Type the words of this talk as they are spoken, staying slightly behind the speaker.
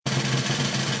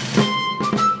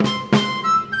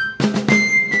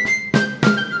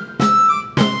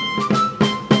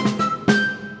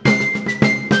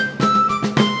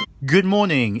Good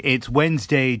morning. It's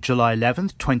Wednesday, July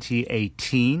 11th,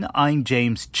 2018. I'm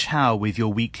James Chow with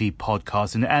your weekly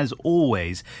podcast. And as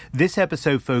always, this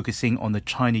episode focusing on the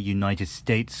China-United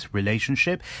States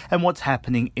relationship and what's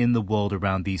happening in the world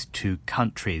around these two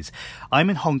countries. I'm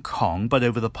in Hong Kong, but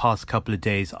over the past couple of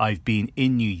days, I've been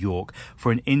in New York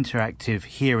for an interactive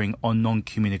hearing on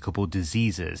non-communicable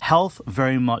diseases. Health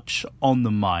very much on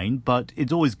the mind, but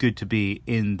it's always good to be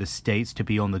in the States, to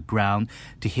be on the ground,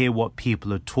 to hear what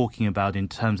people are talking about in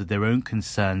terms of their own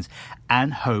concerns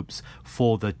and hopes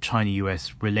for the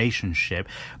China-US relationship.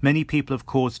 Many people, of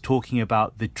course, talking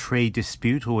about the trade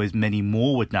dispute, or as many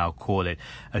more would now call it,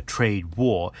 a trade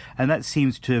war. And that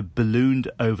seems to have ballooned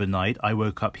overnight. I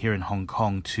woke up here in Hong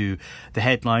Kong to the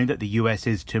headline that the US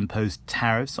is to impose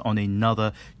tariffs on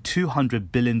another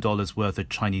 $200 billion worth of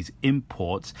Chinese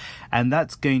imports. And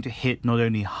that's going to hit not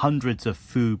only hundreds of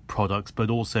food products, but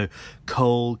also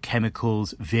coal,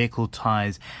 chemicals, vehicle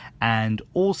tires, and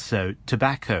also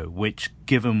tobacco, which,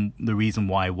 given the reason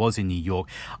why I was in New York,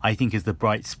 I think is the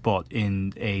bright spot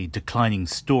in a declining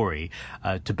story.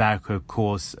 Tobacco, of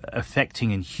course,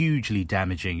 affecting and hugely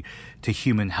damaging to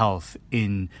human health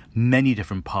in many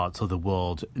different parts of the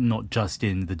world, not just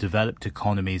in the developed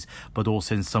economies, but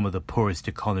also in some of the poorest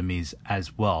economies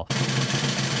as well.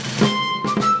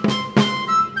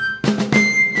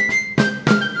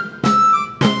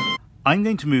 I'm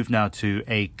going to move now to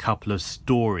a couple of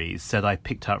stories that I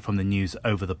picked up from the news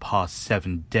over the past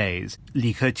 7 days.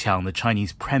 Li Keqiang, the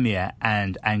Chinese premier,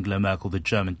 and Angela Merkel, the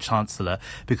German chancellor,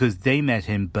 because they met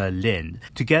in Berlin.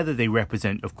 Together they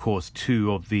represent, of course,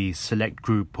 two of the select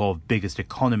group of biggest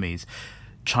economies.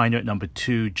 China at number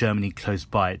 2, Germany close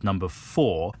by at number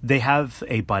 4. They have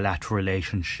a bilateral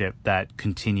relationship that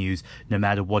continues no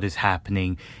matter what is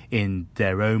happening in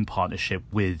their own partnership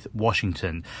with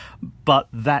Washington. But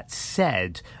that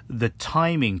said, the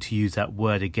timing, to use that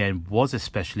word again, was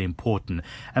especially important.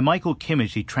 And Michael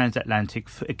Kimmage, the Transatlantic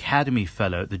Academy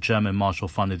Fellow at the German Marshall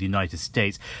Fund of the United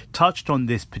States, touched on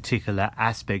this particular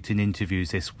aspect in interviews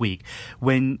this week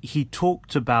when he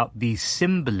talked about the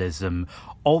symbolism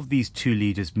of these two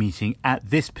leaders meeting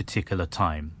at this particular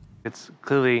time. It's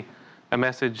clearly a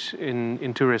message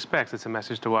in two respects. It's a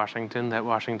message to Washington that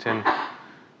Washington,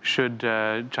 should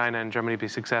China and Germany be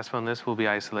successful in this, will be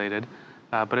isolated.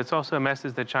 But it's also a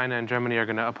message that China and Germany are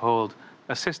going to uphold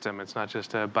a system. It's not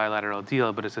just a bilateral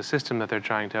deal, but it's a system that they're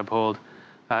trying to uphold.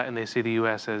 And they see the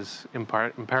U.S. as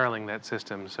imperiling that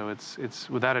system. So it's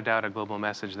without a doubt a global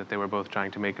message that they were both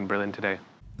trying to make in Berlin today.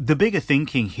 The bigger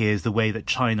thinking here is the way that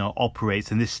China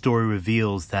operates, and this story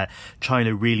reveals that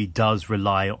China really does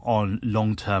rely on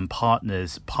long-term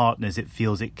partners it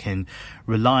feels it can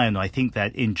rely on. I think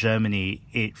that in Germany,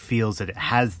 it feels that it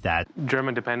has that.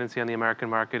 German dependency on the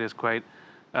American market is quite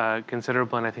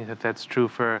considerable, and I think that that's true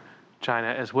for China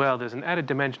as well. There's an added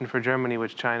dimension for Germany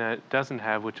which China doesn't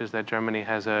have, which is that Germany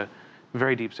has a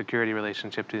very deep security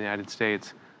relationship to the United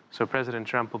States. So President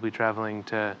Trump will be traveling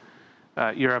to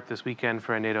Europe this weekend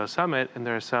for a NATO summit, and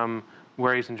there are some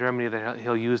worries in Germany that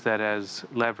he'll use that as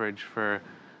leverage for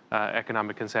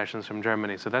economic concessions from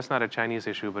Germany. So that's not a Chinese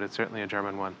issue, but it's certainly a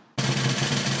German one.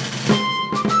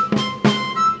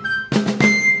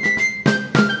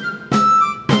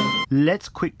 Let's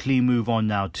quickly move on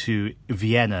now to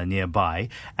Vienna nearby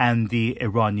and the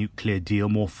Iran nuclear deal,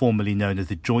 more formally known as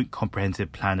the Joint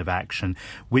Comprehensive Plan of Action,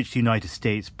 which the United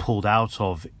States pulled out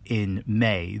of in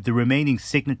May. The remaining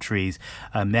signatories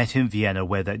met in Vienna,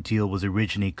 where that deal was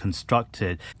originally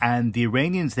constructed, and the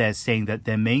Iranians there saying that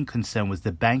their main concern was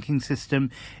the banking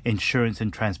system, insurance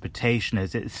and transportation,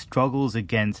 as it struggles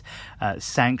against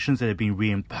sanctions that have been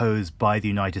reimposed by the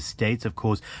United States. Of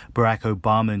course, Barack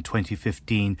Obama in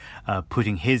 2015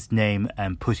 putting his name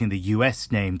and putting the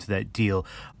US name to that deal.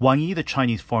 Wang Yi, the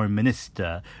Chinese foreign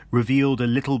minister, revealed a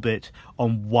little bit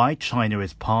on why China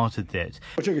is part of it.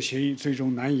 If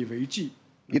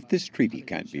this treaty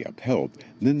can't be upheld,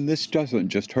 then this doesn't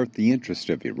just hurt the interest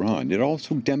of Iran, it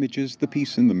also damages the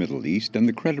peace in the Middle East and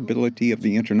the credibility of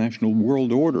the international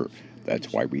world order.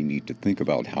 That's why we need to think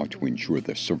about how to ensure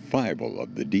the survival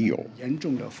of the deal.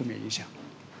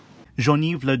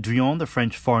 Jean-Yves Le Drian, the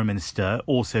French foreign minister,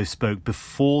 also spoke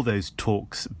before those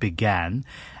talks began.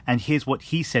 And here's what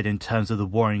he said in terms of the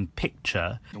worrying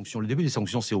picture.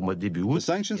 The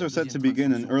sanctions are set to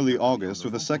begin in early August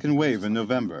with a second wave in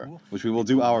November, which we will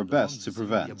do our best to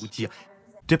prevent.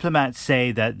 Diplomats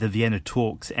say that the Vienna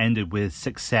talks ended with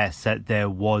success, that there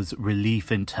was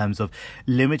relief in terms of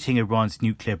limiting Iran's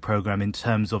nuclear program, in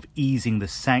terms of easing the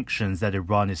sanctions that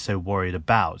Iran is so worried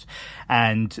about.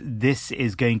 And this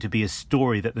is going to be a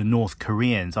story that the North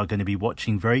Koreans are going to be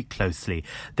watching very closely.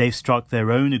 They've struck their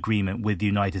own agreement with the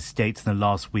United States in the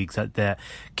last weeks at their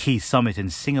key summit in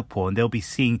Singapore, and they'll be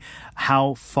seeing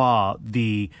how far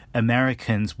the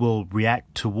Americans will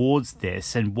react towards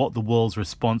this and what the world's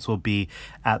response will be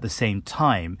at the same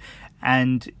time.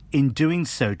 And in doing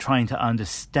so, trying to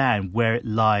understand where it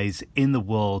lies in the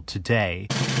world today.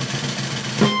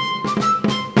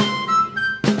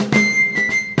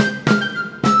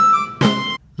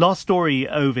 Last story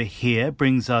over here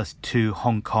brings us to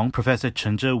Hong Kong. Professor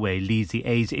Chen Zhewei leads the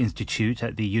AIDS Institute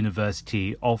at the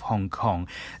University of Hong Kong.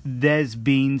 There's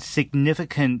been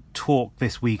significant talk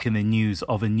this week in the news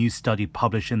of a new study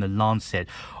published in The Lancet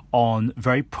on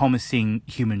very promising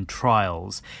human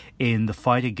trials in the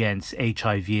fight against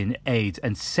HIV and AIDS.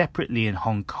 And separately in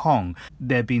Hong Kong,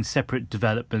 there have been separate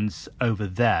developments over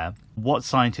there. What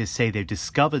scientists say they've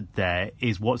discovered there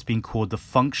is what's been called the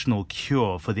functional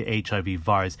cure for the HIV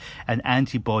virus, an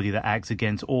antibody that acts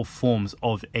against all forms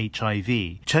of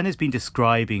HIV. Chen has been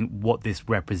describing what this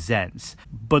represents,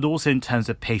 but also in terms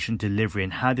of patient delivery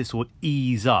and how this will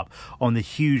ease up on the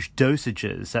huge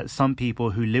dosages that some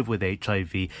people who live with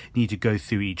HIV need to go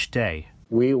through each day.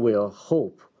 We will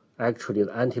hope actually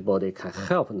the antibody can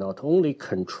help not only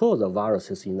control the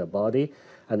viruses in the body,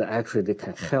 and actually they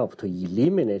can help to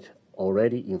eliminate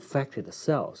already infected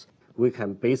cells. We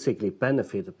can basically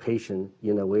benefit the patient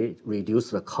in a way, reduce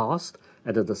the cost,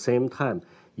 and at the same time,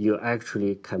 you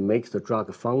actually can make the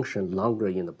drug function longer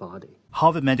in the body.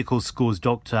 Harvard Medical School's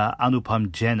Dr.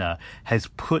 Anupam Jena has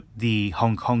put the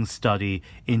Hong Kong study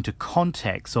into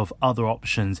context of other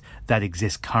options that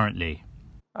exist currently.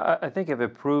 I think if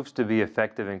it proves to be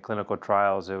effective in clinical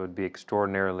trials, it would be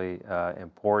extraordinarily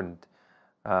important.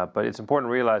 But it's important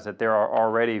to realize that there are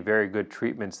already very good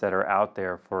treatments that are out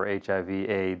there for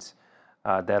HIV/AIDS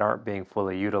that aren't being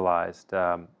fully utilized.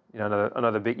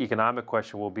 Another big economic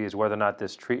question will be is whether or not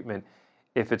this treatment,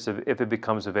 if it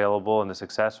becomes available and is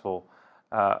successful,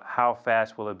 how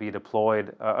fast will it be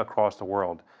deployed across the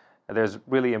world? There's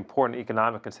really important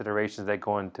economic considerations that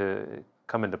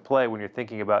come into play when you're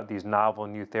thinking about these novel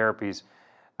new therapies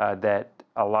that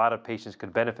a lot of patients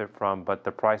could benefit from, but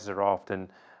the prices are often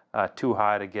too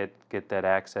high to get that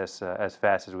access as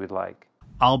fast as we'd like.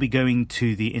 I'll be going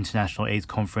to the International AIDS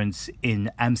Conference in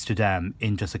Amsterdam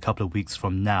in just a couple of weeks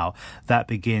from now. That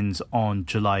begins on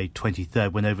July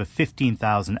 23rd, when over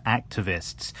 15,000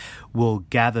 activists will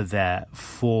gather there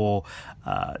for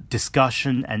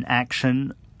discussion and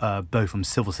action, both from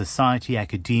civil society,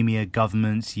 academia,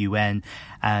 governments, UN,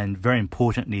 and very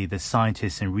importantly, the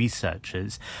scientists and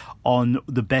researchers on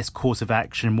the best course of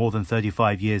action more than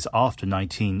 35 years after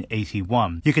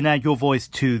 1981. You can add your voice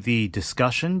to the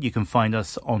discussion. You can find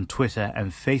us on Twitter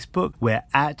and Facebook. We're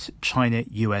at China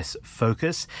US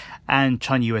Focus, and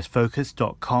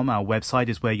ChinaUSFocus.com, our website,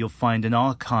 is where you'll find an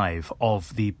archive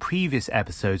of the previous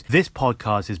episodes. This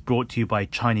podcast is brought to you by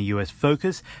China US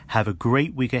Focus. Have a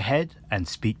great week ahead and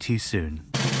speak to you soon.